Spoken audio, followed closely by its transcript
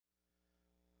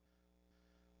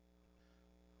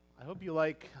I hope you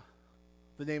like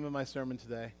the name of my sermon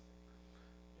today.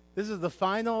 This is the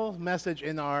final message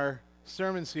in our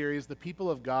sermon series, The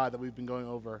People of God, that we've been going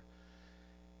over.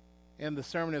 And the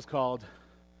sermon is called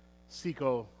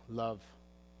Psycho Love,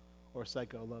 or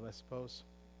Psycho Love, I suppose.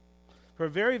 For a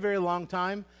very, very long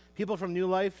time, people from New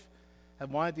Life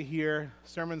have wanted to hear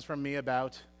sermons from me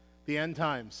about the end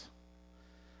times.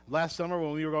 Last summer,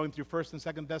 when we were going through 1st and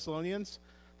 2nd Thessalonians,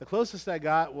 the closest I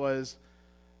got was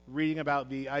reading about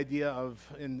the idea of,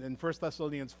 in 1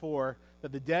 Thessalonians 4,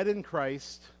 that the dead in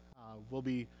Christ will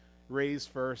be raised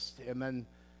first, and then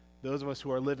those of us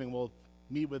who are living will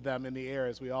meet with them in the air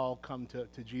as we all come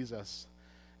to Jesus.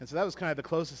 And so that was kind of the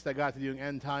closest I got to doing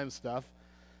end time stuff.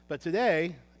 But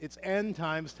today, it's end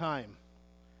times time,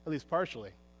 at least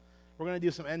partially. We're going to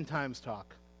do some end times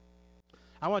talk.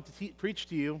 I want to preach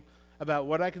to you about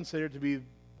what I consider to be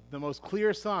the most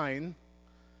clear sign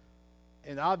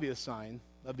and obvious sign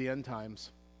of the end times,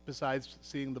 besides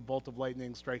seeing the bolt of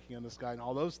lightning striking in the sky and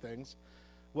all those things.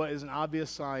 What is an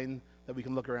obvious sign that we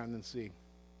can look around and see?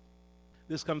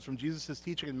 This comes from Jesus'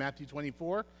 teaching in Matthew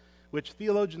 24, which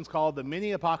theologians call the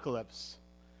mini-apocalypse.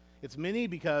 It's mini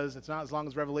because it's not as long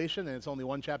as Revelation, and it's only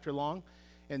one chapter long,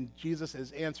 and Jesus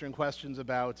is answering questions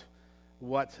about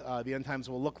what the end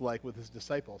times will look like with his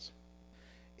disciples.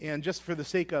 And just for the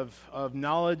sake of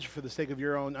knowledge, for the sake of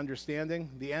your own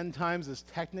understanding, the end times is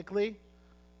technically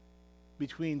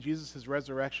between Jesus'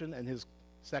 resurrection and his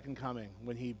second coming,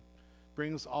 when he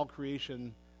brings all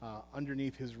creation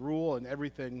underneath his rule and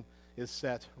everything is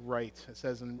set right. It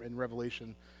says in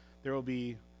Revelation, there will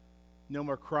be no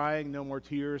more crying, no more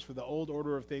tears, for the old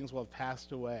order of things will have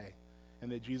passed away,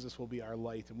 and that Jesus will be our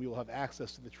light, and we will have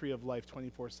access to the tree of life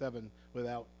 24/7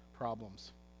 without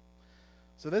problems.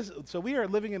 So we are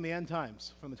living in the end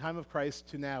times. From the time of Christ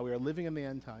to now, we are living in the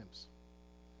end times.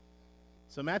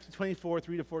 So Matthew 24,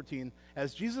 3-14,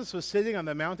 as Jesus was sitting on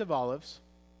the Mount of Olives,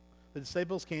 the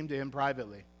disciples came to him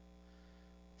privately.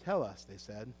 Tell us, they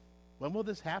said, when will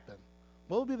this happen?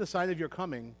 What will be the sign of your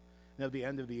coming and of the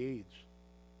end of the age?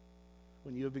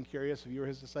 When you have been curious if you were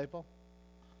his disciple?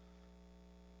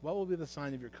 What will be the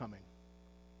sign of your coming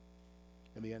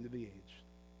and the end of the age?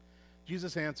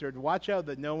 Jesus answered, watch out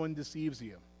that no one deceives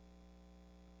you.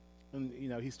 And,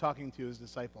 he's talking to his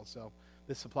disciples, so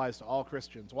this applies to all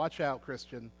Christians. Watch out,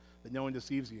 Christian, that no one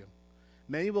deceives you.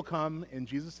 Many will come in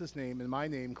Jesus' name, in my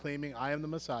name, claiming I am the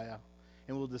Messiah,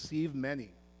 and will deceive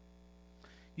many.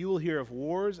 You will hear of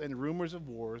wars and rumors of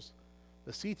wars,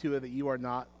 but see to it that you are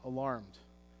not alarmed.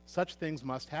 Such things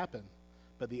must happen,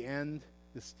 but the end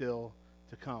is still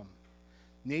to come.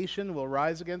 Nation will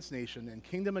rise against nation, and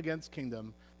kingdom against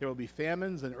kingdom. There will be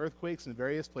famines and earthquakes in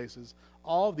various places.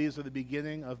 All of these are the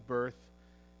beginning of birth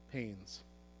pains.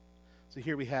 So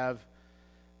here we have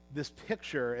this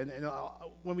picture, and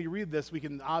when we read this, we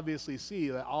can obviously see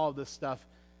that all of this stuff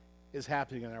is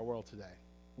happening in our world today.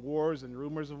 Wars and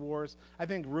rumors of wars. I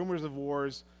think rumors of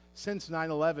wars since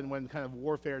 9/11, when kind of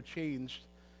warfare changed,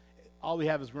 all we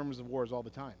have is rumors of wars all the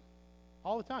time.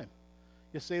 All the time.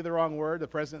 You say the wrong word, the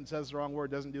president says the wrong word,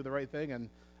 doesn't do the right thing, and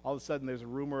all of a sudden there's a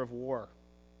rumor of war.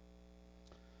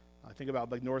 I think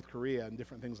about like North Korea and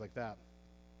different things like that.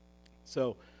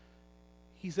 So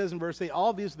he says in verse 8, all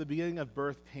of these are the beginning of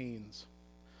birth pains.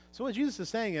 So what Jesus is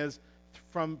saying is,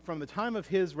 from the time of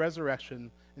his resurrection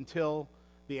until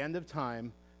the end of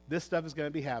time, this stuff is going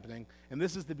to be happening, and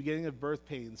this is the beginning of birth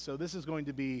pains. So this is going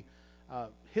to be,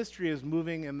 history is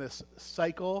moving in this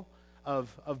cycle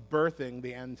of birthing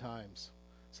the end times.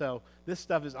 So this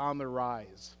stuff is on the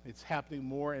rise. It's happening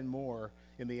more and more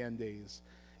in the end days.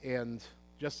 And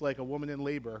just like a woman in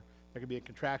labor, there could be a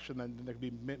contraction, then there could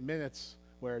be minutes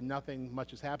where nothing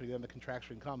much is happening, then the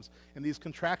contraction comes. And these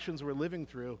contractions we're living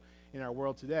through in our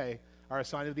world today are a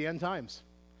sign of the end times.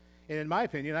 And in my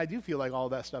opinion, I do feel like all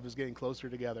that stuff is getting closer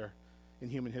together in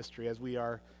human history as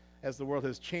the world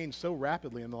has changed so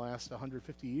rapidly in the last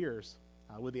 150 years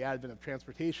with the advent of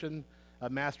transportation,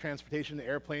 mass transportation,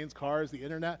 airplanes, cars, the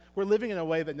internet. We're living in a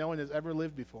way that no one has ever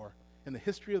lived before in the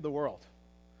history of the world.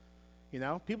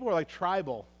 People were like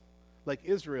tribal, like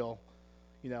Israel,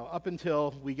 up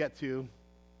until we get to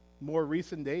more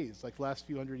recent days, like the last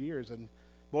few hundred years, and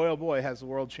boy, oh boy, has the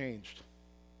world changed.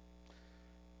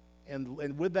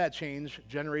 And with that change,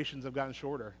 generations have gotten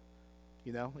shorter.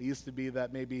 It used to be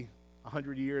that maybe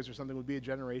 100 years or something would be a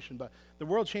generation, but the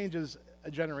world changes a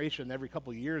generation every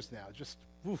couple of years now. Just,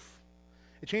 woof.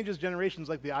 It changes generations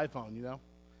like the iPhone,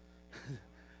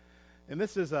 And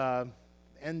this is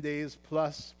End Days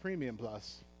Plus, Premium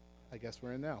Plus, I guess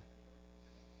we're in now.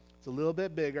 It's a little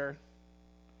bit bigger.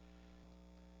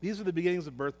 These are the beginnings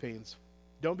of birth pains.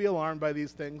 Don't be alarmed by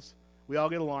these things. We all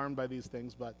get alarmed by these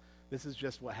things, but This is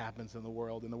just what happens in the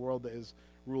world that is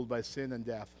ruled by sin and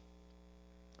death.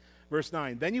 Verse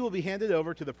 9, then you will be handed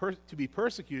over to be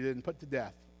persecuted and put to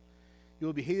death. You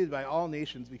will be hated by all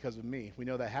nations because of me. We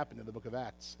know that happened in the book of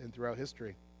Acts and throughout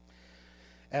history.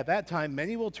 At that time,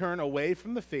 many will turn away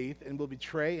from the faith and will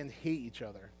betray and hate each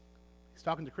other. He's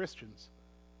talking to Christians.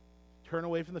 Turn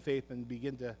away from the faith and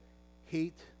begin to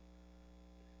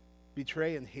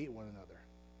betray and hate one another.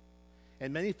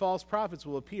 And many false prophets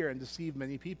will appear and deceive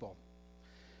many people.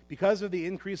 Because of the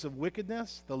increase of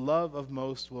wickedness, the love of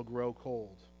most will grow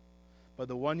cold. But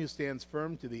the one who stands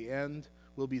firm to the end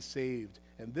will be saved.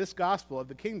 And this gospel of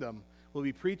the kingdom will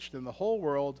be preached in the whole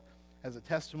world as a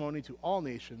testimony to all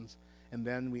nations, and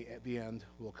then the end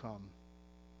will come.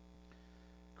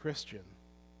 Christian,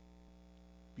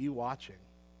 be watching,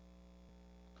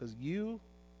 because you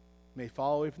may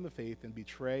fall away from the faith and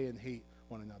betray and hate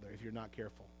one another if you're not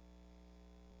careful.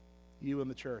 You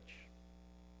and the church.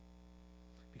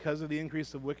 Because of the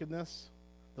increase of wickedness,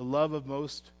 the love of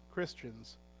most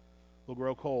Christians will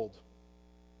grow cold.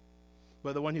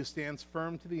 But the one who stands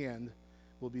firm to the end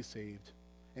will be saved.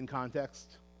 In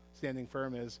context, standing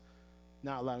firm is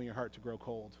not allowing your heart to grow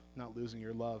cold, not losing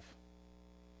your love.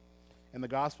 And the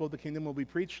gospel of the kingdom will be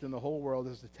preached in the whole world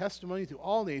as a testimony to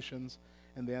all nations,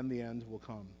 and then the end will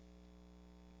come.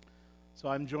 So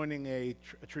I'm joining a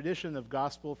tradition of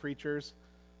gospel preachers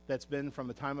that's been from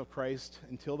the time of Christ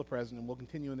until the present and will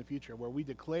continue in the future, where we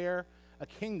declare a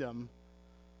kingdom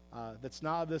that's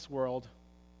not of this world,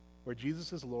 where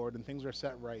Jesus is Lord and things are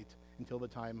set right until the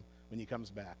time when he comes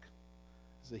back.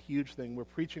 This is a huge thing. We're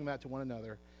preaching that to one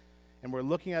another, and we're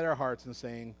looking at our hearts and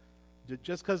saying,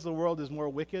 just because the world is more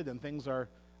wicked and things are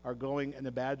going in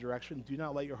a bad direction, do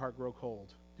not let your heart grow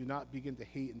cold. Do not begin to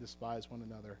hate and despise one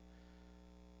another.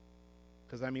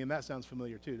 Because, that sounds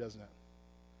familiar too, doesn't it?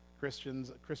 Christian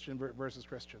versus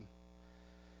Christian.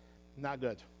 Not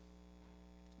good.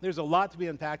 There's a lot to be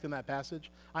unpacked in that passage.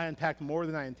 I unpacked more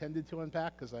than I intended to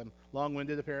unpack because I'm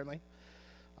long-winded, apparently.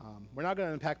 We're not going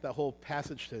to unpack that whole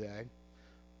passage today.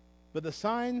 But the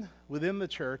sign within the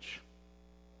church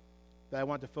that I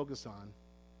want to focus on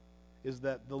is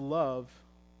that the love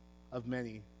of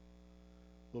many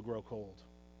will grow cold.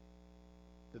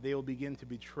 That they will begin to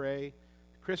betray,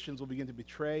 Christians will begin to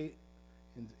betray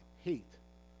and hate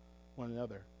one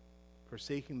another,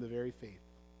 forsaking the very faith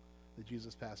that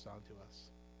Jesus passed on to us.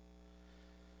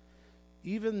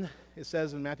 Even, it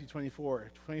says in Matthew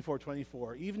 24,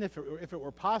 even if it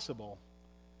were possible,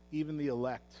 even the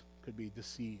elect could be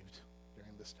deceived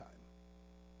during this time.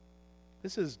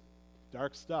 This is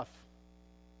dark stuff.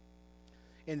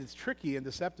 And it's tricky and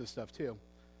deceptive stuff too.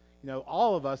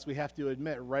 All of us, we have to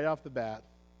admit right off the bat,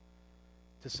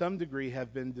 to some degree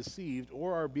have been deceived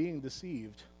or are being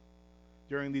deceived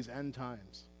during these end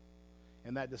times.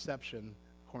 And that deception,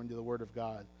 according to the Word of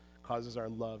God, causes our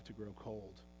love to grow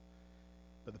cold.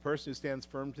 But the person who stands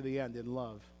firm to the end in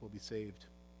love will be saved.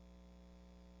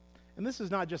 And this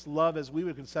is not just love as we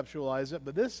would conceptualize it,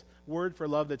 but this word for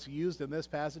love that's used in this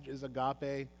passage is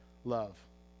agape love.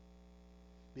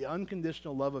 The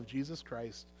unconditional love of Jesus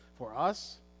Christ for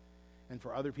us and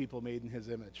for other people made in his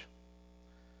image.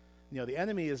 The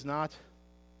enemy is not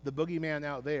the boogeyman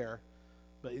out there,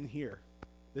 but in here.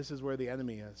 This is where the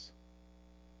enemy is.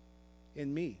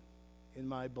 In me, in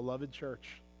my beloved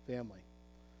church family.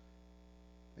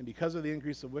 And because of the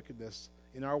increase of wickedness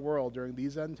in our world during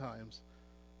these end times,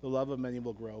 the love of many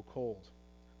will grow cold.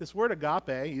 This word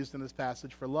agape, used in this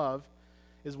passage for love,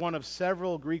 is one of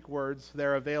several Greek words that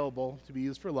are available to be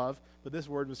used for love, but this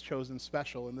word was chosen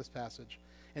special in this passage.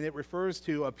 And it refers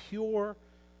to a pure,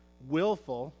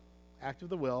 willful, act of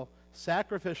the will,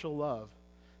 sacrificial love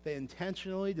that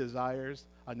intentionally desires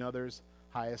another's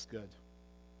highest good.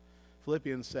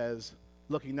 Philippians says,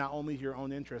 looking not only to your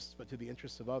own interests, but to the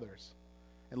interests of others,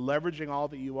 and leveraging all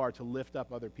that you are to lift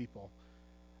up other people.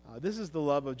 This is the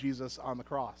love of Jesus on the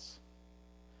cross.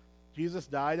 Jesus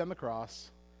died on the cross,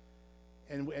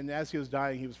 and as he was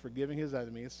dying, he was forgiving his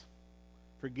enemies,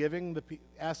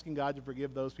 asking God to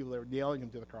forgive those people that were nailing him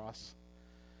to the cross.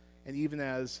 And even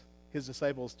as his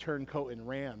disciples turned coat and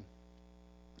ran,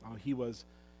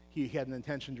 he had an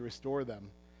intention to restore them.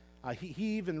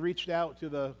 He even reached out to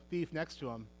the thief next to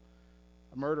him,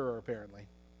 a murderer apparently,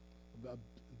 a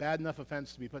bad enough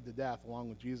offense to be put to death along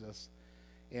with Jesus.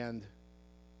 And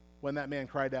when that man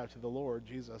cried out to the Lord,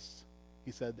 Jesus,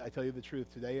 he said, I tell you the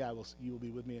truth, today you will be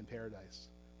with me in paradise.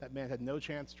 That man had no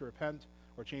chance to repent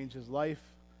or change his life.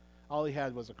 All he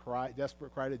had was a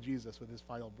desperate cry to Jesus with his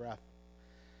final breath.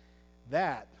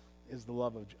 That is the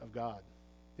love of God,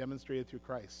 demonstrated through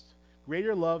Christ.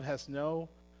 Greater love has no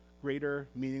greater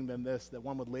meaning than this, that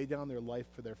one would lay down their life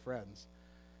for their friends.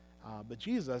 But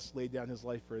Jesus laid down his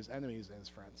life for his enemies and his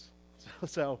friends.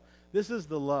 So this is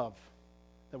the love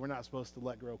that we're not supposed to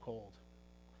let grow cold.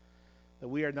 That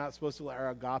we are not supposed to let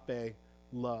our agape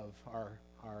love,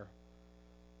 our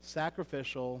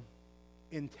sacrificial,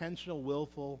 intentional,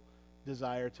 willful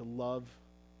desire to love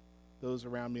those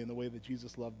around me in the way that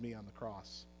Jesus loved me on the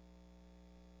cross.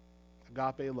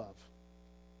 Agape love.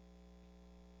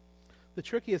 The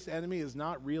trickiest enemy is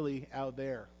not really out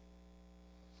there.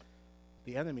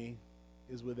 The enemy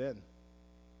is within.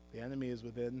 The enemy is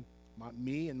within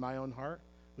me and my own heart,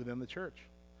 within the church.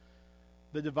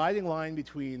 The dividing line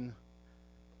between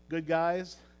good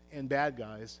guys and bad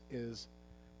guys is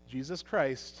Jesus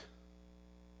Christ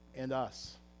and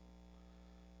us.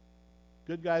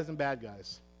 Good guys and bad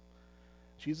guys.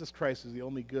 Jesus Christ is the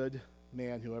only good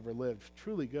man who ever lived,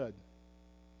 truly good.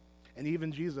 And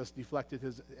even Jesus deflected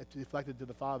to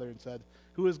the Father and said,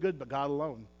 "Who is good but God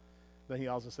alone?" Then he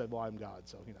also said, "Well, I'm God,"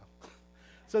 so you know.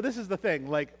 So this is the thing,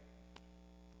 like,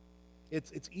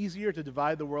 it's easier to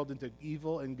divide the world into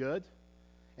evil and good,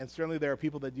 and certainly there are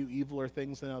people that do eviler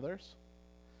things than others.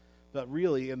 But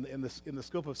really, in the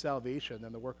scope of salvation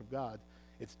and the work of God,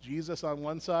 it's Jesus on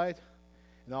one side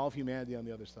and all of humanity on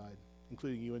the other side,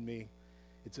 including you and me.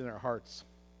 It's in our hearts.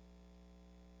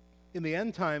 In the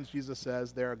end times, Jesus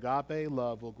says, their agape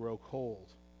love will grow cold.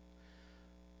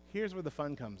 Here's where the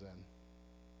fun comes in.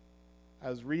 I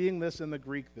was reading this in the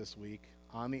Greek this week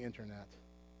on the internet,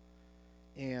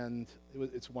 and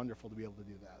it's wonderful to be able to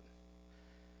do that.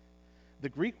 The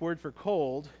Greek word for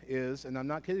cold is, and I'm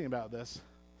not kidding about this,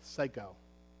 psycho,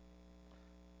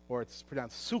 or it's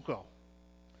pronounced suko,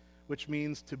 which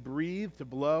means to breathe, to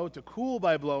blow, to cool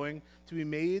by blowing, to be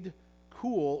made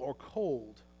cool or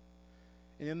cold.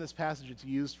 And in this passage, it's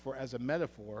used as a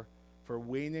metaphor for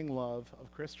waning love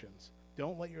of Christians.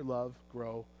 Don't let your love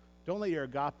grow. Don't let your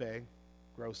agape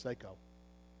grow psycho.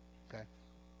 Okay?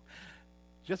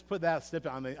 Just put that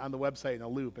snippet on the website in a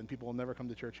loop, and people will never come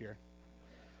to church here.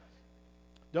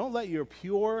 Don't let your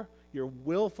pure, your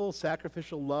willful,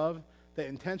 sacrificial love that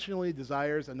intentionally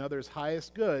desires another's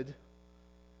highest good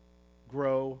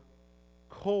grow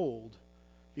cold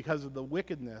because of the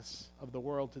wickedness of the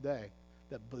world today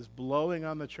that is blowing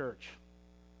on the church.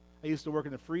 I used to work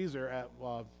in a freezer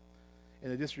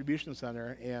in a distribution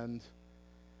center, and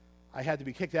I had to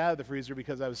be kicked out of the freezer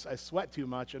because I sweat too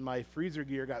much, and my freezer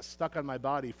gear got stuck on my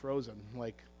body, frozen.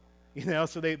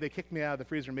 So they kicked me out of the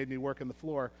freezer and made me work on the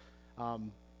floor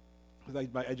because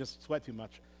I just sweat too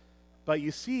much. But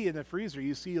you see in the freezer,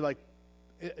 like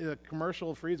in a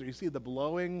commercial freezer, you see the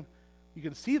blowing. You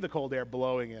can see the cold air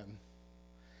blowing in.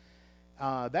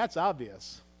 That's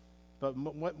obvious. But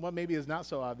what maybe is not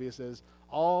so obvious is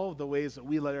all the ways that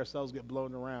we let ourselves get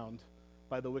blown around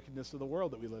by the wickedness of the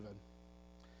world that we live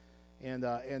in.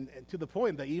 And to the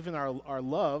point that even our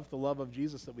love, the love of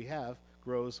Jesus that we have,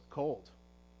 grows cold.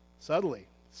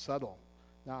 Subtle,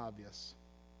 not obvious.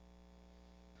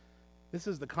 This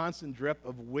is the constant drip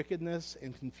of wickedness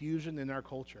and confusion in our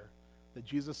culture that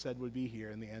Jesus said would be here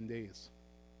in the end days.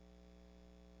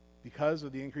 Because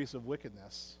of the increase of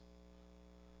wickedness,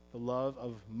 the love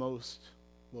of most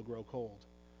will grow cold.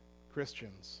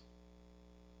 Christians,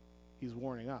 he's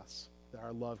warning us that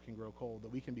our love can grow cold,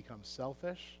 that we can become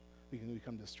selfish, we can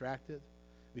become distracted,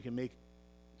 we can make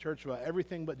church about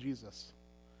everything but Jesus.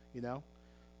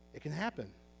 It can happen.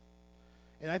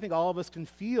 And I think all of us can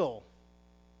feel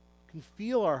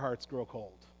our hearts grow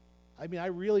cold. I mean, I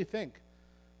really think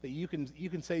that you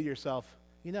can say to yourself,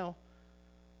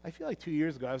 I feel like 2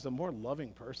 years ago I was a more loving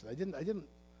person. I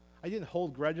didn't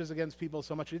hold grudges against people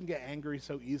so much. I didn't get angry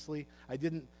so easily. I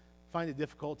didn't find it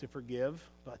difficult to forgive.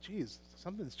 But geez,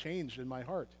 something's changed in my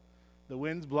heart. The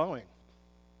wind's blowing.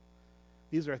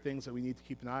 These are things that we need to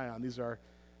keep an eye on. These are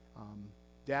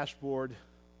dashboard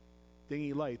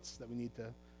dingy lights that we need to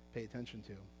pay attention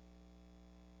to.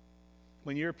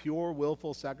 When your pure,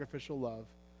 willful, sacrificial love,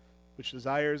 which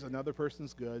desires another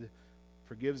person's good,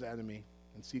 forgives enemy,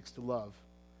 and seeks to love,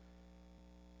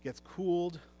 gets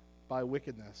cooled by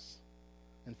wickedness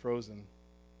and frozen,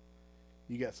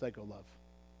 you get psycho love.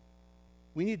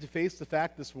 We need to face the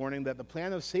fact this morning that the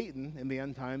plan of Satan in the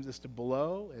end times is to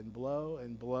blow and blow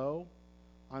and blow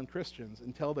on Christians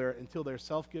until their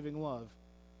self-giving love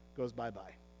goes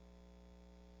bye-bye.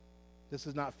 This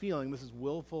is not feeling, this is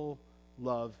willful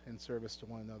love and service to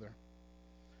one another.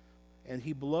 And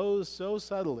he blows so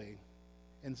subtly,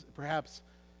 and perhaps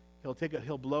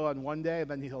he'll blow on one day, and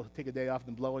then he'll take a day off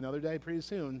and blow another day. Pretty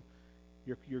soon,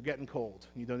 you're getting cold.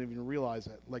 You don't even realize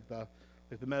it, like the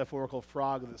metaphorical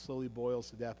frog that slowly boils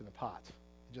to death in a pot.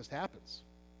 It just happens.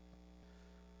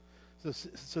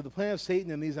 So the plan of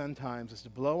Satan in these end times is to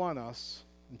blow on us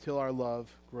until our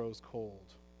love grows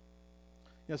cold.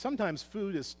 Sometimes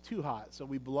food is too hot, so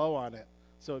we blow on it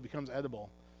so it becomes edible.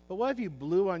 But what if you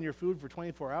blew on your food for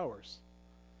 24 hours?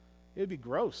 It would be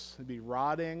gross. It would be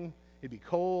rotting. It would be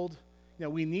cold.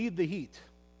 We need the heat.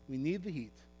 We need the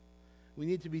heat. We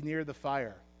need to be near the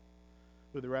fire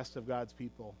with the rest of God's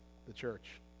people, the church.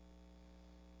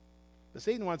 But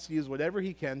Satan wants to use whatever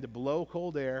he can to blow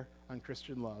cold air on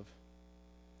Christian love.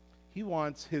 He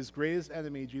wants his greatest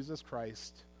enemy, Jesus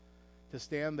Christ, to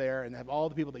stand there and have all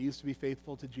the people that used to be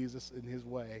faithful to Jesus in his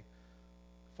way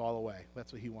fall away.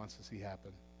 That's what he wants to see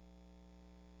happen.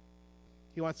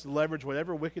 He wants to leverage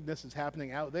whatever wickedness is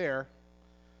happening out there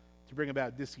to bring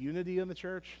about disunity in the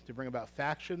church, to bring about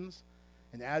factions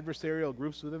and adversarial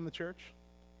groups within the church,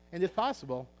 and if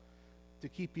possible, to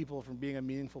keep people from being a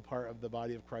meaningful part of the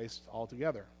body of Christ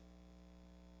altogether,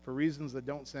 for reasons that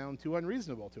don't sound too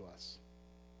unreasonable to us.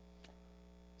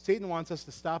 Satan wants us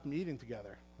to stop meeting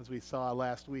together, as we saw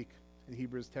last week in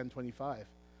Hebrews 10:25.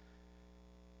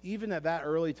 Even at that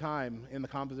early time in the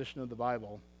composition of the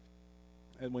Bible,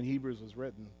 and when Hebrews was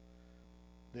written,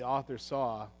 the author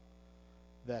saw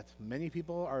that many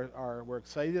people were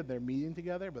excited, they're meeting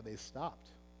together, but they stopped.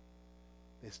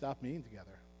 They stopped meeting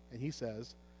together. And he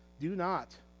says, do not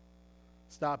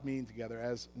stop meeting together,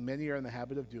 as many are in the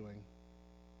habit of doing.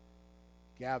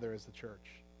 Gather as the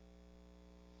church.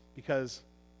 Because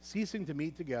ceasing to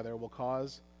meet together will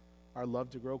cause our love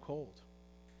to grow cold.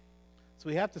 So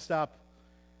we have to stop,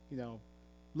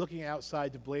 looking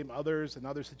outside to blame others and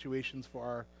other situations for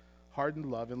our hardened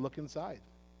love and look inside.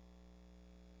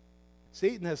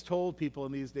 Satan has told people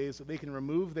in these days that they can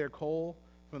remove their coal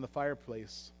from the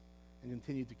fireplace and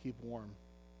continue to keep warm,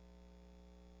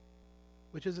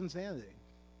 which is insanity.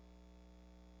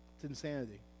 It's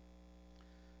insanity.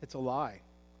 It's a lie.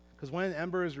 Because when an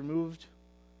ember is removed,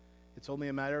 it's only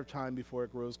a matter of time before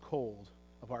it grows cold,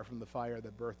 apart from the fire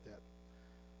that birthed it.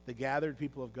 The gathered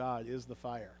people of God is the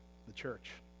fire, the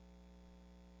church.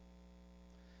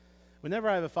 Whenever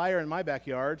I have a fire in my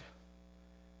backyard,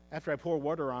 after I pour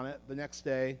water on it, the next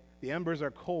day, the embers are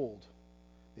cold.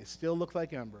 They still look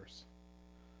like embers.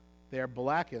 They are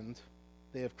blackened.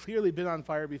 They have clearly been on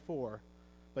fire before,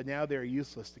 but now they are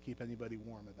useless to keep anybody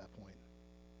warm at that point.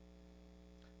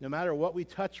 No matter what we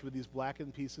touch with these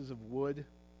blackened pieces of wood,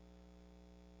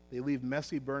 they leave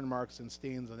messy burn marks and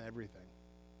stains on everything.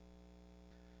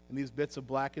 And these bits of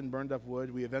blackened, burned up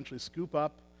wood, we eventually scoop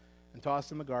up and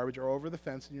toss in the garbage or over the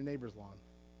fence in your neighbor's lawn.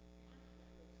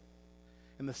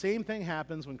 And the same thing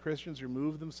happens when Christians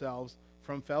remove themselves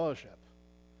from fellowship.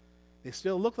 They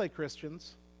still look like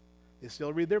Christians. They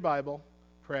still read their Bible,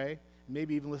 pray, and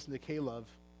maybe even listen to K-Love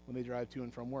when they drive to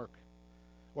and from work,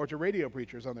 or to radio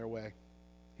preachers on their way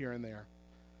here and there.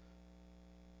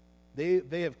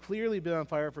 They have clearly been on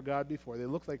fire for God before. They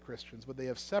look like Christians, but they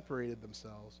have separated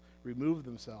themselves, removed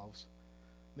themselves.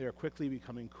 They are quickly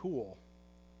becoming cool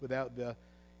without the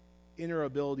inner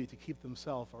ability to keep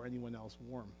themselves or anyone else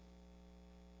warm.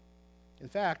 In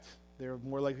fact, they're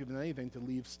more likely than anything to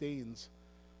leave stains,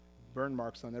 burn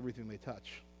marks on everything they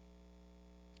touch.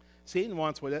 Satan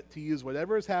wants to use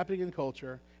whatever is happening in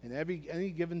culture in any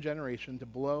given generation to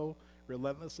blow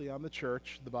relentlessly on the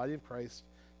church, the body of Christ,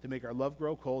 to make our love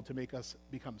grow cold, to make us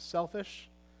become selfish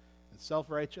and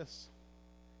self-righteous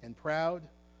and proud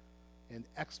and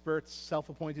experts,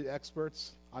 self-appointed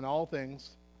experts on all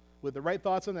things, with the right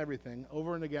thoughts on everything,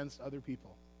 over and against other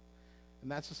people.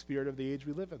 And that's the spirit of the age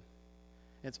we live in.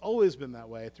 And it's always been that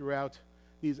way throughout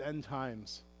these end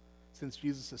times since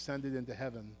Jesus ascended into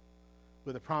heaven,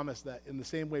 with a promise that in the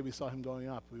same way we saw him going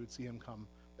up, we would see him come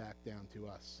back down to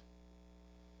us.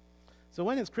 So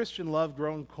when has Christian love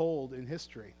grown cold in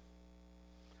history?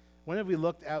 When have we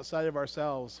looked outside of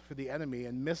ourselves for the enemy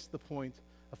and missed the point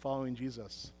of following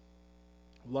Jesus?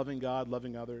 Loving God,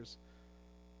 loving others,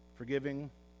 forgiving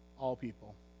all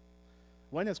people.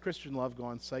 When has Christian love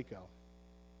gone psycho?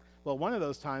 Well, one of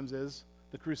those times is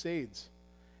the Crusades.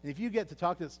 And if you get to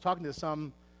talking to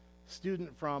some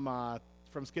student from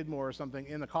Skidmore or something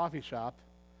in a coffee shop,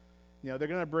 they're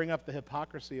going to bring up the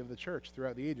hypocrisy of the church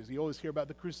throughout the ages. You always hear about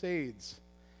the Crusades.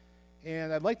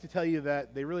 And I'd like to tell you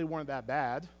that they really weren't that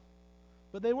bad,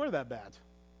 but they were that bad.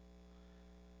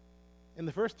 In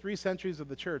the first 3 centuries of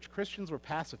the church, Christians were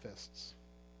pacifists.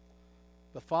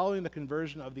 But following the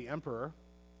conversion of the emperor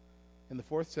in the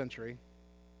 4th century,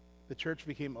 the church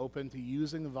became open to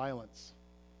using violence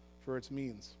for its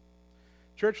means.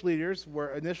 Church leaders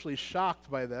were initially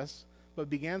shocked by this, but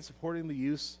began supporting the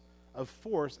use of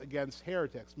force against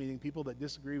heretics, meaning people that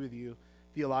disagree with you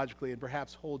theologically and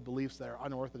perhaps hold beliefs that are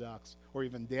unorthodox or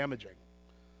even damaging.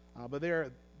 But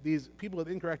these people with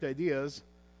incorrect ideas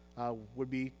would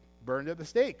be burned at the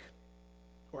stake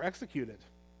or executed.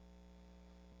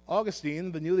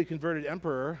 Augustine, the newly converted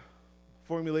emperor,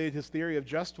 formulated his theory of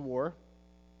just war,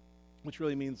 which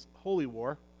really means holy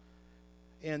war.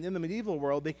 And in the medieval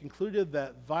world, they concluded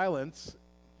that violence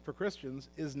for Christians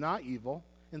is not evil.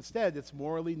 Instead, it's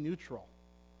morally neutral.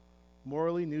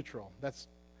 Morally neutral. That's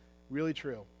really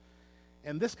true.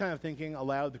 And this kind of thinking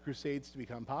allowed the Crusades to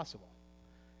become possible.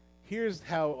 Here's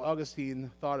how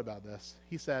Augustine thought about this.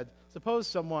 He said, suppose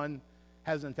someone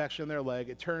has an infection in their leg,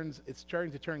 it's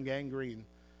starting to turn gangrene.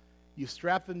 You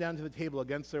strap them down to the table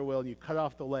against their will and you cut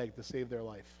off the leg to save their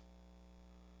life.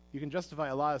 You can justify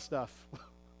a lot of stuff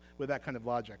with that kind of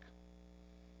logic.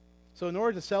 So in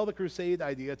order to sell the crusade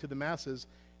idea to the masses,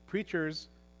 preachers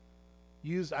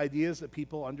used ideas that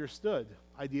people understood,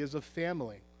 ideas of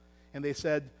family. And they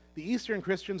said, the Eastern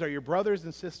Christians are your brothers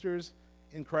and sisters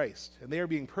in Christ, and they are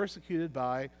being persecuted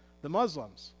by the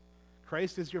Muslims.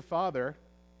 Christ is your father.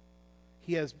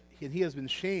 He has been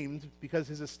shamed because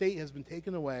his estate has been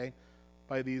taken away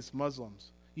by these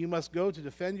Muslims. You must go to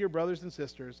defend your brothers and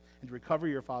sisters and to recover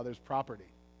your father's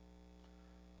property.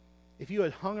 If you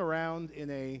had hung around in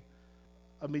a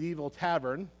medieval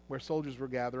tavern where soldiers were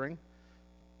gathering,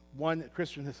 one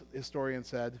Christian historian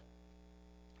said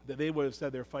that they would have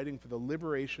said they're fighting for the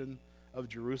liberation of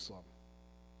Jerusalem.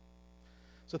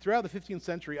 So throughout the 15th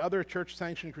century, other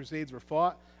church-sanctioned crusades were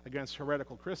fought against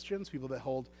heretical Christians, people that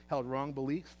held wrong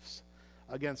beliefs,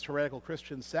 against heretical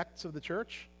Christian sects of the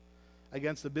church,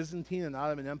 against the Byzantine and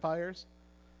Ottoman empires.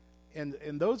 And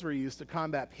those were used to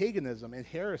combat paganism and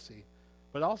heresy,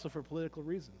 but also for political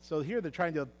reasons. So here they're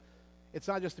trying to, it's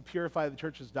not just to purify the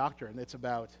church's doctrine, it's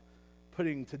about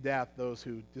putting to death those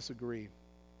who disagree.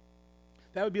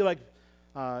 That would be like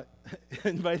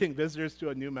inviting visitors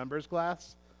to a new members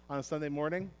class on a Sunday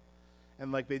morning,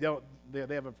 and like they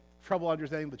have a trouble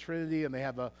understanding the Trinity, and they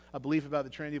have a belief about the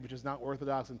Trinity which is not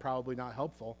orthodox and probably not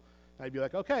helpful. And I'd be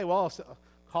like, okay, well,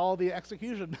 call the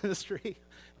execution ministry,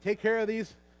 take care of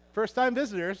these first-time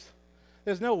visitors.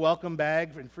 There's no welcome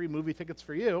bag and free movie tickets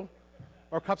for you,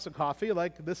 or cups of coffee.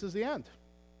 Like, this is the end.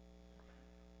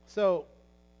 So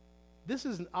this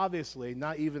is obviously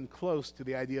not even close to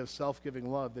the idea of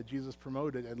self-giving love that Jesus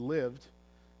promoted and lived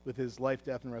with his life,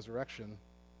 death, and resurrection.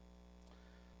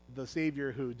 The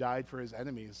Savior who died for his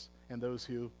enemies and those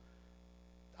who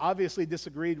obviously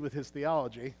disagreed with his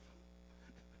theology.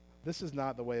 This is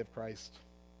not the way of Christ.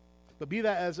 But be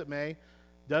that as it may,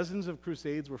 dozens of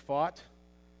crusades were fought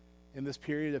in this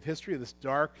period of history, this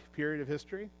dark period of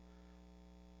history.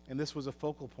 And this was a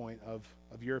focal point of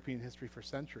European history for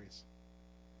centuries.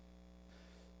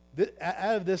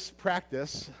 Out of this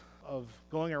practice of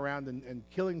going around and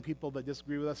killing people that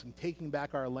disagree with us and taking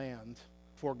back our land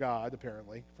for God,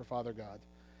 apparently, for Father God,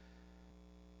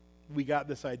 we got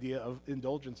this idea of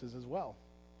indulgences as well.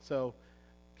 So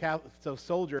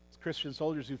soldiers, Christian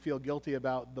soldiers who feel guilty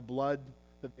about the blood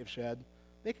that they've shed,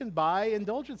 they can buy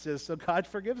indulgences so God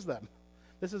forgives them.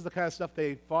 This is the kind of stuff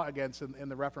they fought against in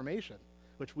the Reformation,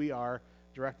 which we are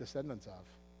direct descendants of.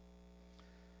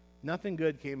 Nothing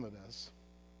good came of this.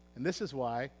 And this is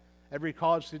why every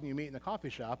college student you meet in a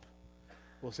coffee shop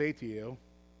will say to you,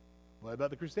 what about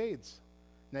the Crusades?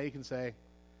 Now you can say,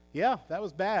 yeah, that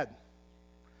was bad.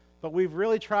 But we've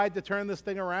really tried to turn this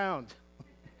thing around.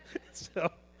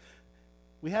 So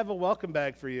we have a welcome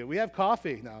bag for you. We have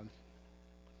coffee now.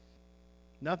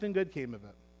 Nothing good came of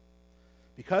it.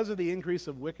 Because of the increase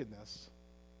of wickedness,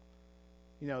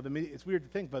 it's weird to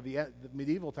think, but the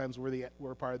medieval times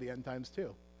were part of the end times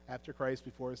too, after Christ,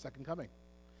 before his second coming.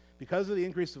 Because of the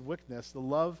increase of wickedness, the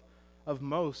love of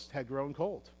most had grown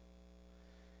cold.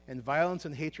 And violence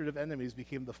and hatred of enemies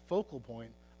became the focal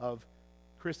point of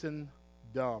Christendom.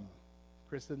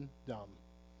 Christendom.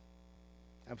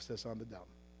 Emphasis on the dumb.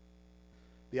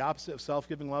 The opposite of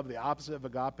self-giving love, the opposite of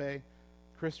agape,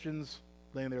 Christians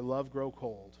letting their love grow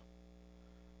cold,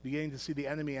 beginning to see the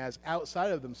enemy as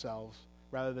outside of themselves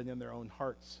rather than in their own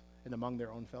hearts and among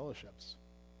their own fellowships.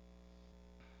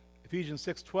 Ephesians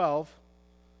 6:12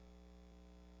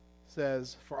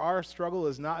 says, "For our struggle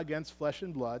is not against flesh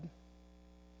and blood,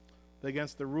 but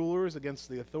against the rulers, against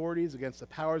the authorities, against the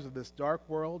powers of this dark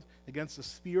world, against the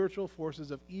spiritual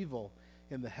forces of evil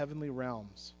in the heavenly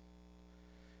realms."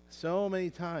 So many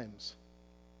times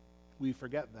we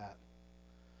forget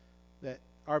that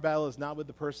our battle is not with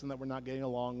the person that we're not getting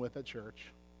along with at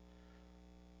church.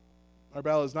 Our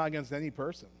battle is not against any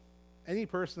person. Any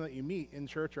person that you meet in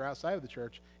church or outside of the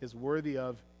church is worthy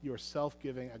of your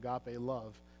self-giving agape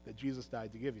love that Jesus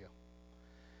died to give you.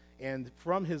 And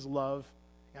from his love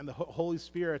and the Holy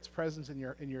Spirit's presence in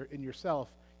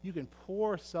yourself, you can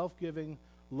pour self-giving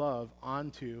love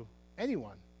onto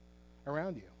anyone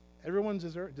around you. Everyone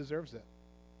deserves it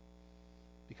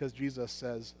because Jesus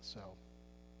says so.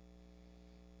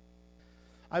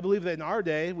 I believe that in our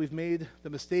day, we've made the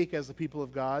mistake as the people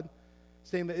of God,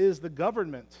 saying that it is the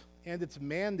government and its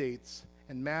mandates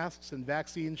and masks and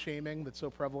vaccine shaming that's so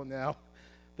prevalent now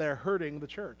that are hurting the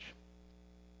church.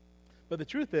 But the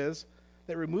truth is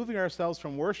that removing ourselves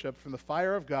from worship, from the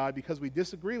fire of God, because we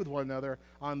disagree with one another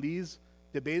on these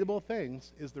debatable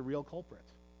things is the real culprit.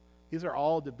 These are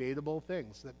all debatable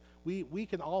things that we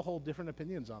can all hold different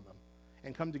opinions on them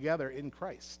and come together in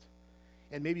Christ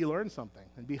and maybe learn something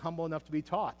and be humble enough to be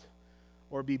taught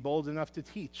or be bold enough to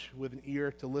teach with an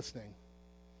ear to listening.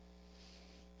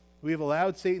 We have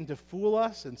allowed Satan to fool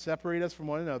us and separate us from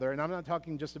one another, and I'm not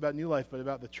talking just about New Life, but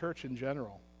about the church in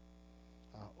general.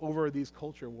 Over these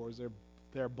culture wars,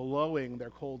 they're blowing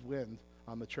their cold wind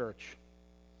on the church.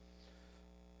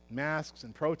 Masks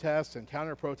and protests and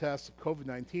counter-protests of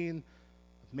COVID-19,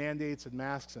 mandates and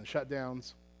masks and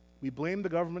shutdowns. We blame the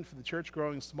government for the church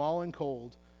growing small and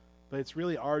cold, but it's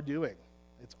really our doing.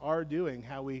 It's our doing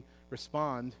how we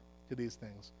respond to these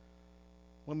things.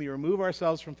 When we remove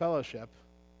ourselves from fellowship,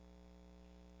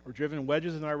 we're driven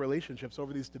wedges in our relationships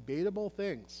over these debatable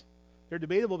things. They're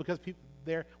debatable because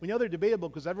we know they're debatable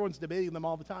because everyone's debating them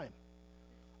all the time.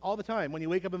 All the time. When you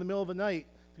wake up in the middle of the night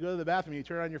to go to the bathroom, you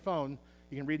turn on your phone,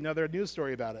 you can read another news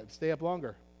story about it and stay up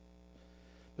longer.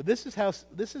 But this is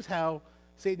how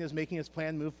Satan is making his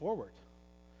plan move forward.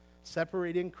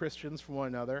 Separating Christians from one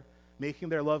another, making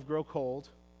their love grow cold,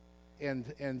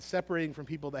 and separating from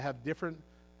people that have different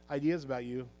ideas about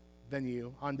you than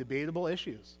you on debatable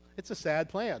issues. It's a sad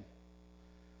plan.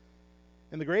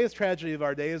 And the greatest tragedy of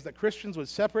our day is that Christians would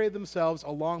separate themselves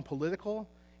along political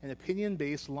and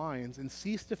opinion-based lines and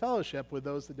cease to fellowship with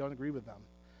those that don't agree with them.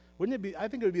 Wouldn't it be, I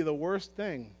think it would be the worst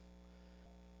thing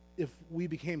if we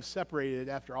became separated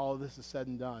after all of this is said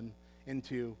and done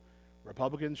into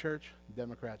Republican church,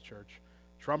 Democrat church,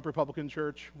 Trump Republican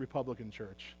church, Republican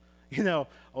church. You know,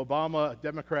 Obama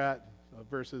Democrat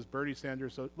versus Bernie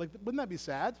Sanders. So, wouldn't that be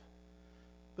sad?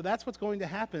 But that's what's going to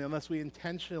happen unless we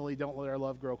intentionally don't let our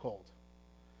love grow cold.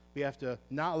 We have to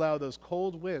not allow those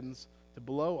cold winds to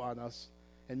blow on us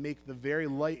and make the very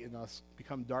light in us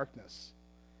become darkness.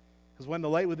 Because when the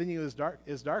light within you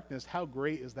is darkness, how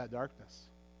great is that darkness?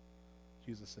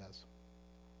 Jesus says.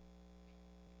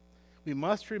 We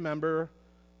must remember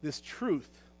this truth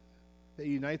that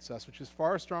unites us, which is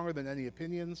far stronger than any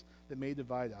opinions that may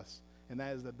divide us, and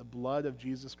that is that the blood of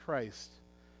Jesus Christ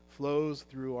flows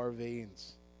through our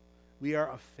veins. We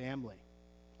are a family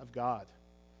of God.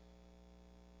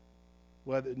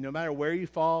 No matter where you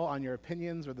fall on your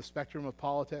opinions or the spectrum of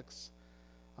politics,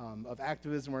 of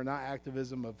activism or not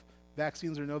activism, of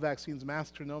vaccines or no vaccines,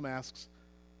 masks or no masks,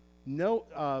 no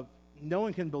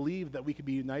one can believe that we could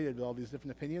be united with all these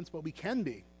different opinions, but we can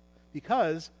be,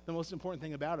 because the most important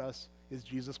thing about us is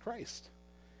Jesus Christ,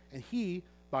 and he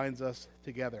binds us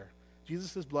together.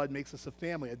 Jesus' blood makes us a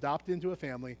family, adopted into a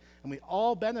family, and we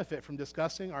all benefit from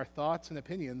discussing our thoughts and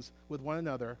opinions with one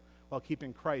another while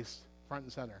keeping Christ front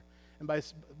and center. And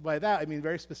by that, I mean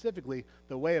very specifically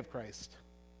the way of Christ.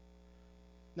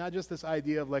 Not just this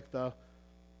idea of like the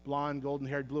blonde,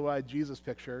 golden-haired, blue-eyed Jesus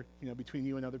picture, between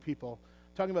you and other people.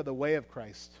 I'm talking about the way of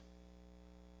Christ.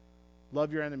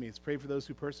 Love your enemies. Pray for those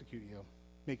who persecute you.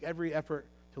 Make every effort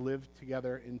to live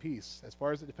together in peace, as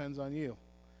far as it depends on you.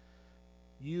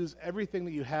 Use everything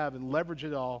that you have and leverage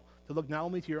it all to look not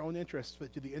only to your own interests,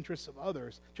 but to the interests of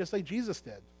others, just like Jesus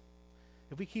did.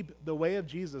 If we keep the way of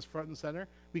Jesus front and center,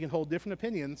 we can hold different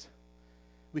opinions.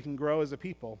 We can grow as a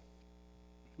people.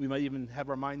 We might even have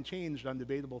our mind changed on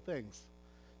debatable things.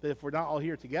 But if we're not all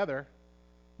here together,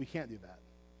 we can't do that.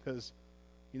 Because,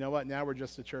 you know what, now we're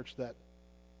just a church that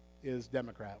is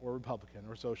Democrat or Republican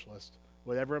or socialist,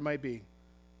 whatever it might be.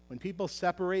 When people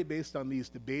separate based on these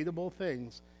debatable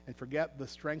things and forget the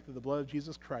strength of the blood of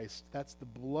Jesus Christ, that's the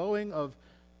blowing of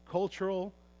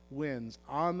cultural winds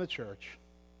on the church,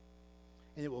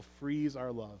 and it will freeze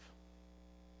our love.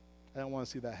 I don't want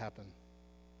to see that happen.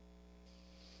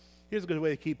 Here's a good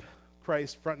way to keep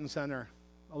Christ front and center,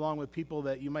 along with people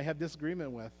that you might have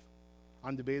disagreement with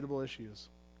on debatable issues.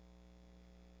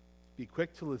 Be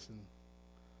quick to listen,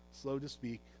 slow to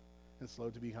speak, and slow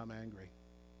to become angry.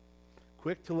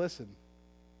 Quick to listen.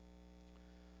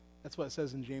 That's what it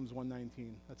says in James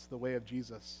 1:19. That's the way of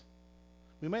Jesus.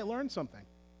 We might learn something.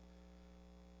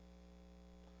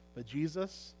 But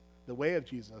Jesus, the way of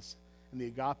Jesus, and the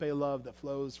agape love that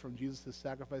flows from Jesus'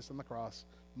 sacrifice on the cross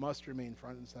must remain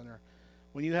front and center.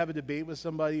 When you have a debate with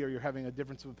somebody or you're having a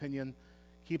difference of opinion,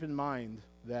 keep in mind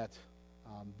that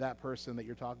that person that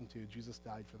you're talking to, Jesus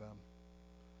died for them.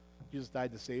 Jesus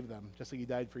died to save them, just like he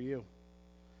died for you.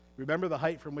 Remember the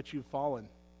height from which you've fallen,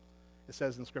 it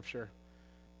says in Scripture.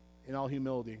 In all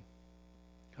humility,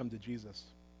 come to Jesus.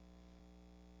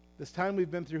 This time we've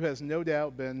been through has no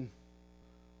doubt been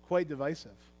quite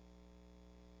divisive.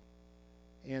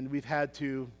 And we've had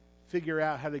to figure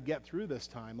out how to get through this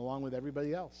time along with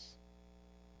everybody else.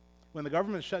 When the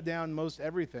government shut down most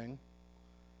everything,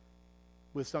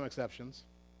 with some exceptions,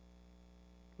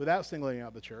 without singling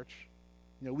out the church,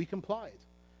 we complied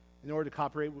in order to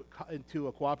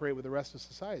cooperate with the rest of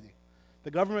society.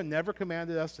 The government never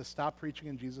commanded us to stop preaching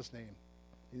in Jesus' name.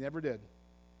 They never did,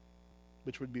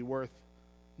 which would be worth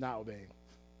not obeying.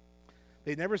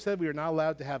 They never said we were not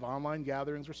allowed to have online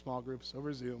gatherings or small groups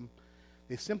over Zoom.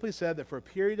 They simply said that for a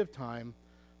period of time,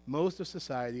 most of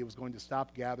society was going to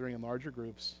stop gathering in larger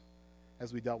groups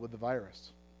as we dealt with the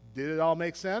virus. Did it all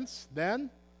make sense then?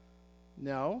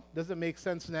 No. Does it make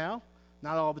sense now?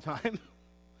 Not all the time.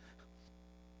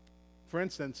 For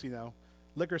instance,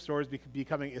 liquor stores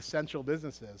becoming essential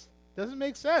businesses. Doesn't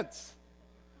make sense.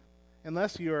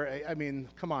 Unless you're,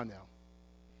 come on now.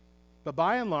 But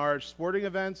by and large, sporting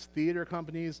events, theater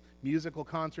companies, musical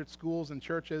concerts, schools, and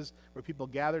churches where people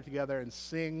gather together and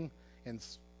sing and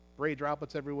spray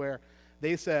droplets everywhere,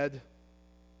 they said,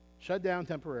 shut down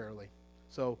temporarily.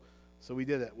 So we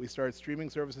did it. We started streaming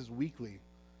services weekly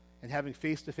and having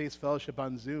face-to-face fellowship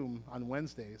on Zoom on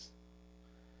Wednesdays.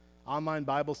 Online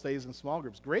Bible studies in small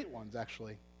groups, great ones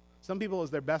actually. Some people, it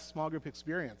was their best small group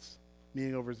experience,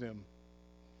 meeting over Zoom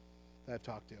that I've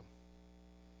talked to.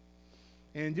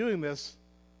 And in doing this,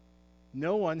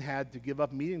 no one had to give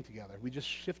up meeting together. We just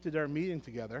shifted our meeting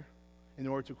together in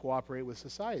order to cooperate with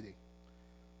society.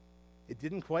 It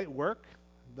didn't quite work.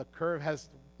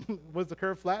 Was the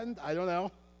curve flattened? I don't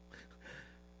know.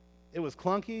 It was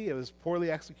clunky. It was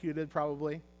poorly executed,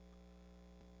 probably.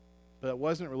 But it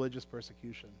wasn't religious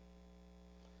persecution.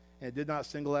 And it did not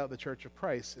single out the Church of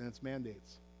Christ in its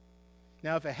mandates.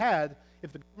 Now, if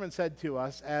the government said to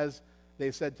us, as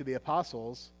they said to the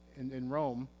apostles in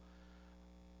Rome,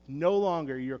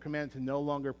 you're commanded to no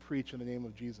longer preach in the name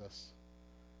of Jesus,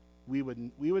 we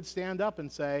would stand up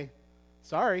and say,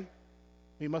 sorry,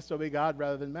 we must obey God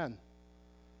rather than men.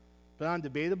 But on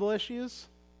debatable issues,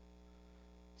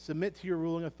 submit to your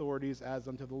ruling authorities as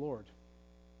unto the Lord.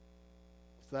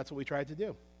 So that's what we tried to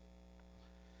do.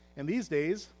 And these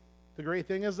days, the great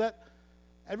thing is that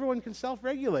everyone can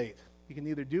self-regulate. You can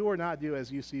either do or not do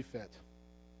as you see fit.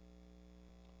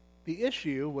 The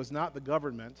issue was not the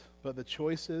government, but the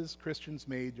choices Christians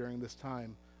made during this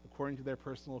time, according to their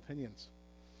personal opinions.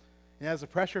 And as the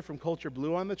pressure from culture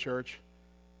blew on the church,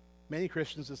 many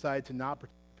Christians decided to not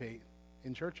participate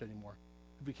in church anymore.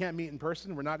 If we can't meet in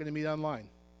person, we're not going to meet online.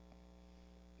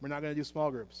 We're not going to do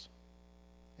small groups.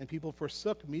 And people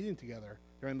forsook meeting together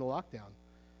during the lockdown.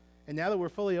 And now that we're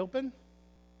fully open,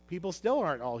 people still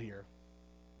aren't all here.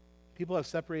 People have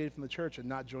separated from the church and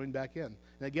not joined back in.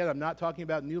 And again, I'm not talking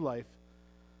about New Life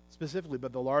specifically,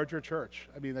 but the larger church.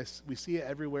 We see it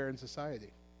everywhere in society.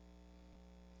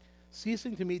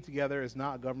 Ceasing to meet together is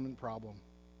not a government problem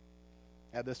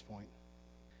at this point.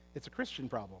 It's a Christian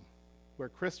problem, where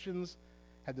Christians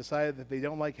have decided that they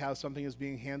don't like how something is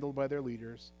being handled by their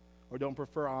leaders or don't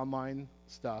prefer online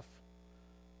stuff.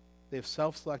 They've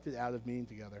self-selected out of meeting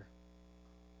together.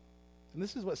 And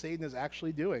this is what Satan is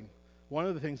actually doing. One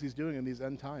of the things he's doing in these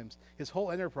end times. His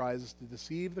whole enterprise is to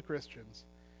deceive the Christians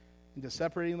into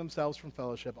separating themselves from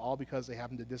fellowship, all because they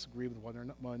happen to disagree with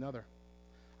one another.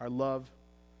 Our love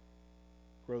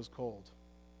grows cold.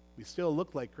 We still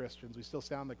look like Christians, we still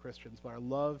sound like Christians, but our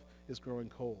love is growing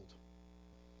cold.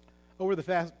 Over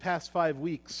the past 5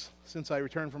 weeks, since I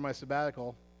returned from my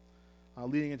sabbatical,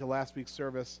 leading into last week's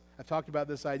service, I've talked about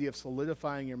this idea of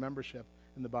solidifying your membership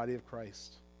in the body of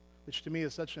Christ, which to me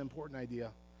is such an important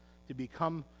idea,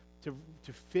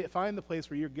 to find the place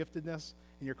where your giftedness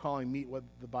and your calling meet what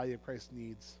the body of Christ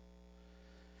needs.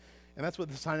 And that's what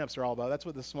the sign-ups are all about. That's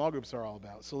what the small groups are all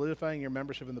about, solidifying your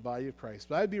membership in the body of Christ.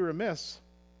 But I'd be remiss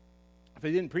if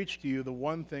I didn't preach to you the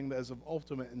one thing that is of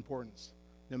ultimate importance,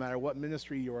 no matter what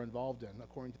ministry you are involved in,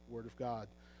 according to the Word of God,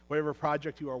 whatever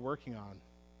project you are working on,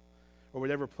 or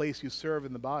whatever place you serve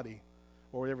in the body,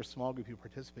 or whatever small group you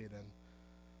participate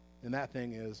in. And that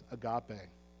thing is agape.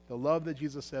 The love that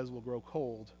Jesus says will grow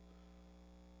cold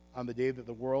on the day that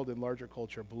the world and larger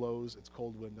culture blows its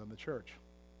cold wind on the church.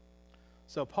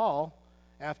 So Paul,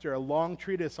 after a long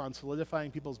treatise on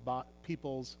solidifying people's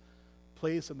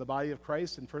place in the body of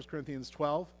Christ in 1 Corinthians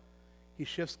 12, he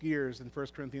shifts gears in 1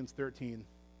 Corinthians 13.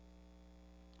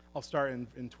 I'll start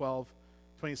in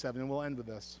 12:27, and we'll end with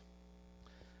this.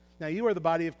 Now you are the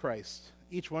body of Christ.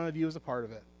 Each one of you is a part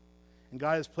of it. And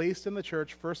God has placed in the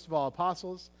church, first of all,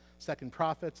 apostles, second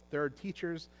prophets, third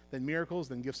teachers, then miracles,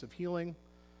 then gifts of healing,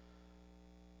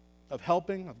 of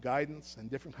helping, of guidance, and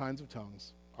different kinds of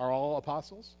tongues. Are all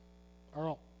apostles?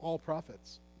 Are all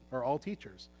prophets? Are all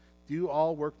teachers? Do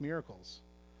all work miracles?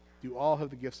 Do all have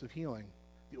the gifts of healing?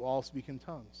 Do all speak in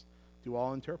tongues? Do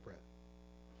all interpret?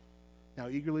 Now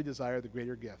eagerly desire the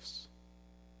greater gifts.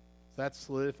 So that's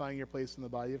solidifying your place in the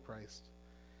body of Christ.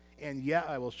 And yet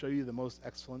I will show you the most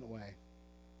excellent way.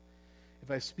 If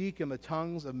I speak in the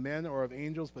tongues of men or of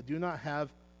angels, but do not have,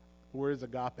 the word is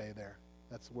agape there.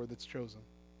 That's the word that's chosen.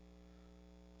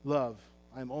 Love,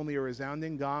 I am only a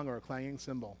resounding gong or a clanging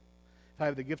cymbal. If I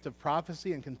have the gift of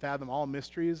prophecy and can fathom all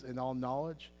mysteries and all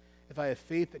knowledge, if I have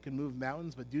faith that can move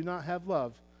mountains but do not have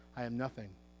love, I am nothing.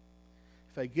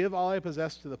 If I give all I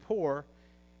possess to the poor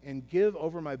and give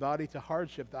over my body to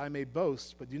hardship that I may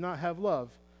boast but do not have love,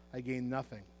 I gain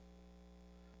nothing.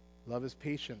 Love is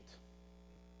patient.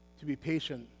 To be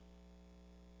patient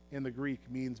in the Greek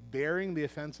means bearing the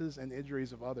offenses and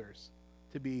injuries of others.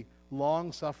 To be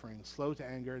long-suffering, slow to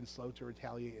anger, and slow to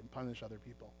retaliate and punish other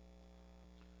people.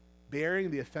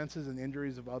 Bearing the offenses and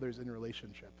injuries of others in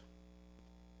relationship.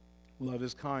 Love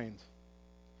is kind.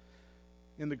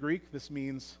 In the Greek, this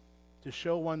means to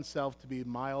show oneself to be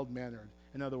mild-mannered.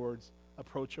 In other words,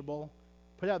 approachable.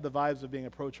 Put out the vibes of being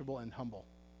approachable and humble.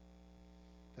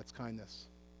 That's kindness.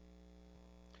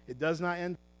 It does not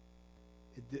end.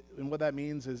 And what that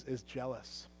means is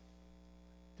jealous.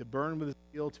 To burn with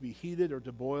zeal, to be heated, or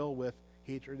to boil with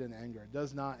hatred and anger. It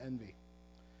does not envy.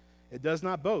 It does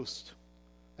not boast.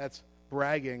 That's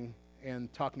bragging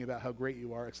and talking about how great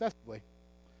you are excessively.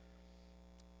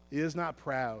 It is not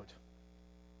proud,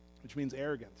 which means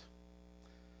arrogant.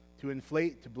 To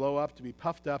inflate, to blow up, to be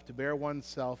puffed up, to bear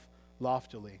oneself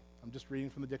loftily. I'm just reading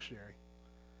from the dictionary,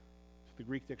 the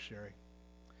Greek dictionary.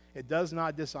 It does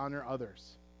not dishonor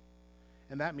others.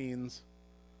 And that means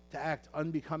to act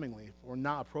unbecomingly or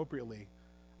not appropriately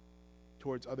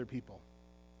towards other people.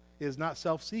 It is not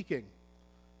self-seeking,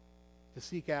 to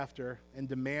seek after and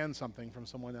demand something from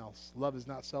someone else. Love is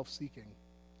not self-seeking.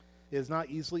 It is not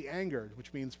easily angered,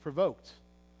 which means provoked.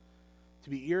 To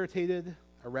be irritated,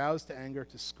 aroused to anger,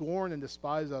 to scorn and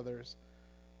despise others,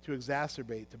 to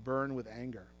exacerbate, to burn with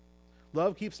anger.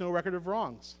 Love keeps no record of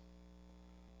wrongs.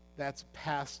 That's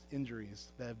past injuries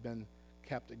that have been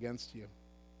kept against you.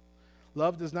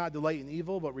 Love does not delight in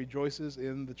evil, but rejoices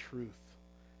in the truth.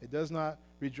 It does not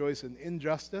rejoice in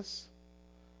injustice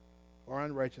or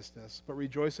unrighteousness, but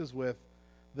rejoices with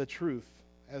the truth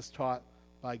as taught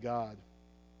by God,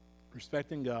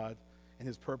 respecting God and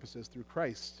his purposes through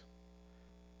Christ,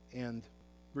 and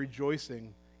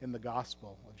rejoicing in the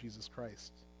gospel of Jesus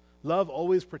Christ. Love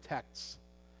always protects.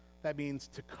 That means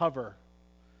to cover.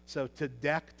 So to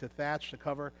deck, to thatch, to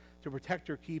cover, to protect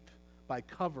or keep by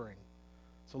covering.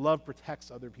 So love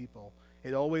protects other people.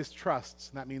 It always trusts,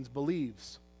 and that means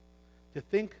believes. To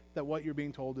think that what you're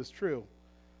being told is true.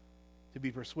 To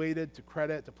be persuaded, to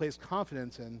credit, to place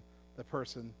confidence in the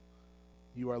person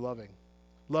you are loving.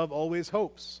 Love always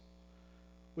hopes,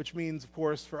 which means, of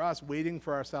course, for us, waiting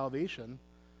for our salvation,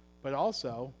 but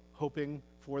also hoping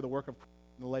for the work of Christ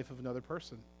in the life of another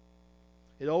person.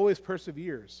 It always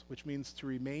perseveres, which means to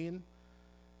remain,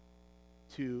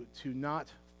 to not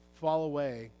fall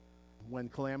away when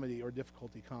calamity or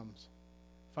difficulty comes.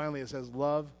 Finally, it says,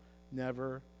 love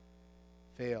never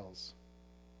fails.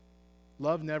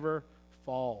 Love never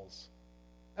falls,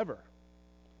 ever.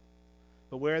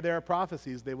 But where there are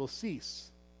prophecies, they will cease.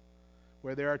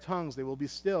 Where there are tongues, they will be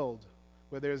stilled.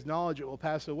 Where there is knowledge, it will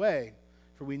pass away.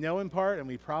 For we know in part and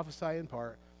we prophesy in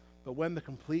part. But when the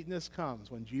completeness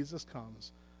comes, when Jesus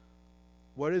comes,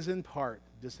 what is in part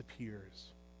disappears.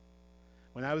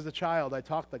 When I was a child, I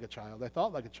talked like a child. I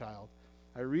thought like a child.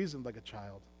 I reasoned like a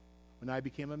child. When I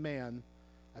became a man,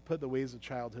 I put the ways of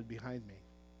childhood behind me.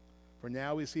 For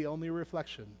now we see only a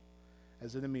reflection,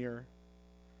 as in a mirror.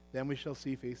 Then we shall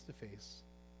see face to face.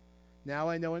 Now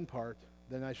I know in part,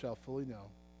 then I shall fully know,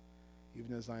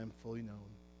 even as I am fully known.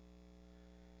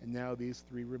 And now these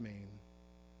three remain: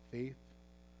 faith,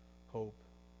 hope,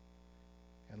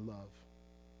 and love.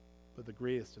 But the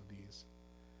greatest of these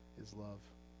is love.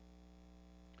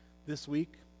 This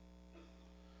week,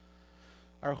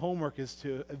 our homework is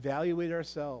to evaluate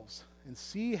ourselves and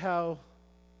see how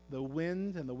the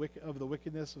wind and the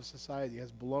wickedness of society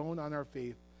has blown on our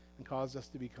faith and caused us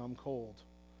to become cold,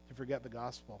 to forget the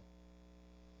gospel,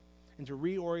 and to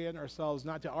reorient ourselves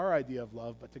not to our idea of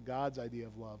love, but to God's idea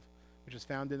of love, which is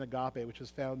found in agape, which is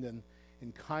found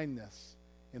in kindness,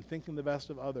 in thinking the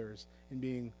best of others, in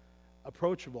being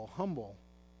approachable, humble,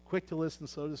 quick to listen,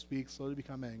 slow to speak, slow to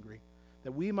become angry,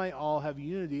 that we might all have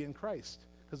unity in Christ.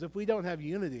 Because if we don't have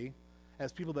unity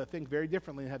as people that think very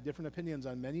differently and have different opinions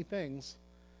on many things,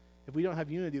 if we don't have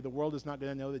unity, the world is not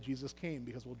going to know that Jesus came,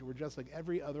 because we're just like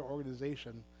every other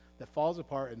organization that falls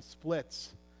apart and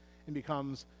splits and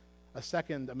becomes a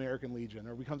second American Legion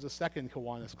or becomes a second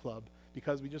Kiwanis Club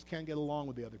because we just can't get along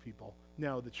with the other people.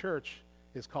 No, the church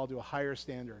is called to a higher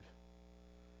standard.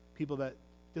 People that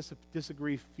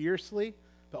disagree fiercely,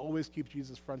 but always keep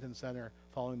Jesus front and center,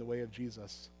 following the way of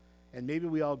Jesus. And maybe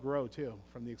we all grow, too,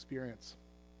 from the experience.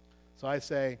 So I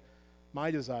say, my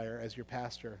desire as your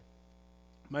pastor,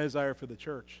 my desire for the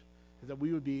church, is that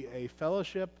we would be a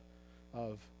fellowship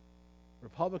of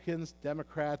Republicans,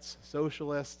 Democrats,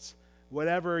 socialists,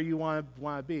 whatever you want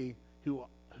to be, who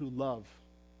love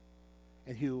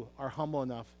and who are humble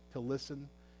enough to listen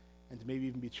and to maybe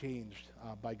even be changed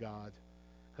by God.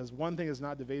 Because one thing is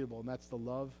not debatable, and that's the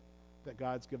love that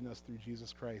God's given us through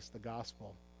Jesus Christ, the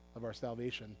gospel of our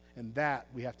salvation. And that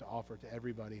we have to offer to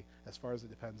everybody as far as it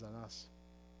depends on us.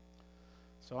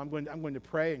 So I'm going to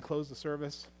pray and close the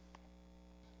service.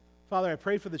 Father, I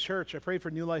pray for the church. I pray for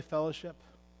New Life Fellowship.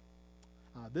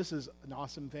 This is an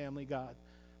awesome family, God.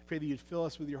 I pray that you'd fill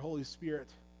us with your Holy Spirit,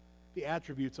 the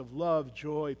attributes of love,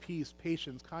 joy, peace,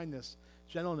 patience, kindness,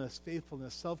 gentleness,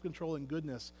 faithfulness, self-control, and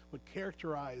goodness would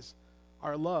characterize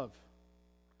our love.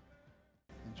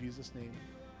 In Jesus' name,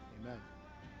 amen.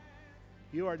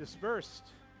 You are dispersed.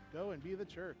 Go and be the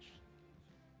church.